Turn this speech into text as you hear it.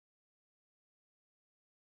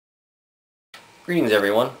Greetings,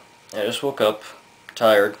 everyone. I just woke up,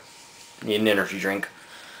 tired, need an energy drink.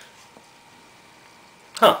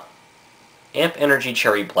 Huh. Amp Energy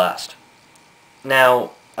Cherry Blast.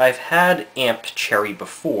 Now, I've had Amp Cherry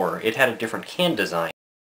before. It had a different can design.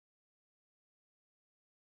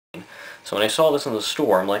 So when I saw this in the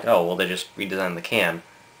store, I'm like, oh, well, they just redesigned the can.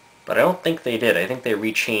 But I don't think they did. I think they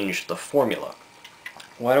rechanged the formula.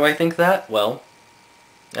 Why do I think that? Well,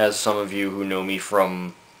 as some of you who know me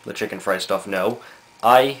from the chicken fry stuff know,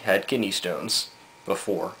 I had kidney stones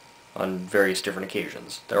before on various different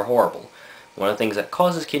occasions. They're horrible. One of the things that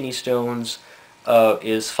causes kidney stones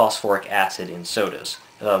is phosphoric acid in sodas.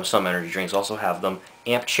 Some energy drinks also have them.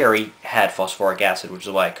 Amp Cherry had phosphoric acid, which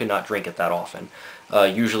is why I could not drink it that often.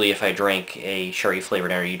 Usually if I drank a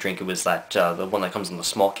cherry-flavored energy drink, it was that the one that comes in the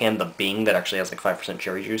small can, the Bing, that actually has like 5%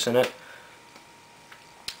 cherry juice in it.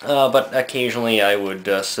 But occasionally I would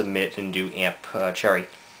submit and do Amp Cherry.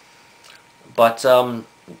 But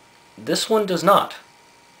this one does not.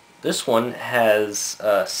 This one has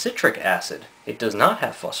citric acid. It does not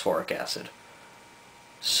have phosphoric acid.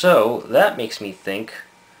 So that makes me think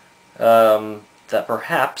that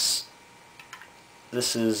perhaps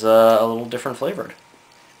this is a little different flavored.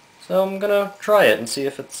 So I'm gonna try it and see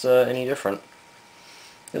if it's any different.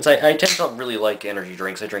 Because I tend to really like energy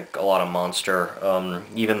drinks. I drink a lot of Monster,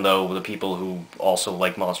 even though the people who also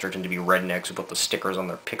like Monster tend to be rednecks who put the stickers on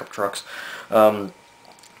their pickup trucks.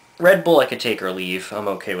 Red Bull I could take or leave. I'm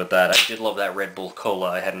okay with that. I did love that Red Bull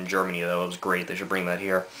Cola I had in Germany, though. It was great. They should bring that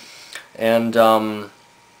here. And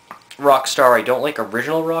Rockstar, I don't like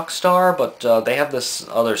original Rockstar, but they have this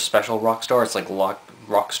other special Rockstar. It's like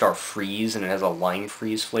Rockstar Freeze, and it has a lime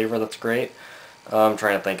freeze flavor that's great. I'm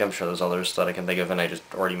trying to think. I'm sure there's others that I can think of, and I just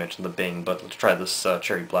already mentioned the Bing, but let's try this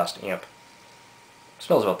Cherry Blast Amp.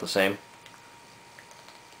 Smells about the same.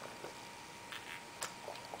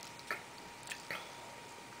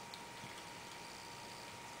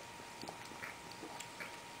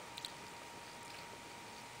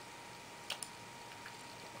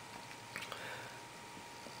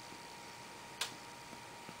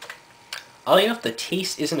 Oddly enough, the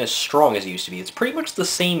taste isn't as strong as it used to be. It's pretty much the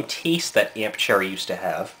same taste that Amp Cherry used to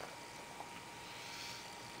have.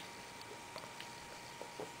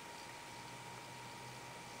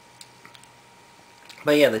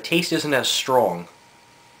 But yeah, the taste isn't as strong.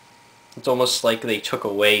 It's almost like they took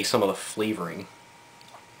away some of the flavoring.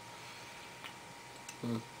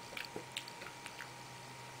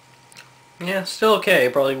 Yeah, still okay. I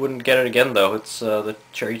probably wouldn't get it again, though. It's the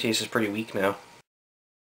cherry taste is pretty weak now.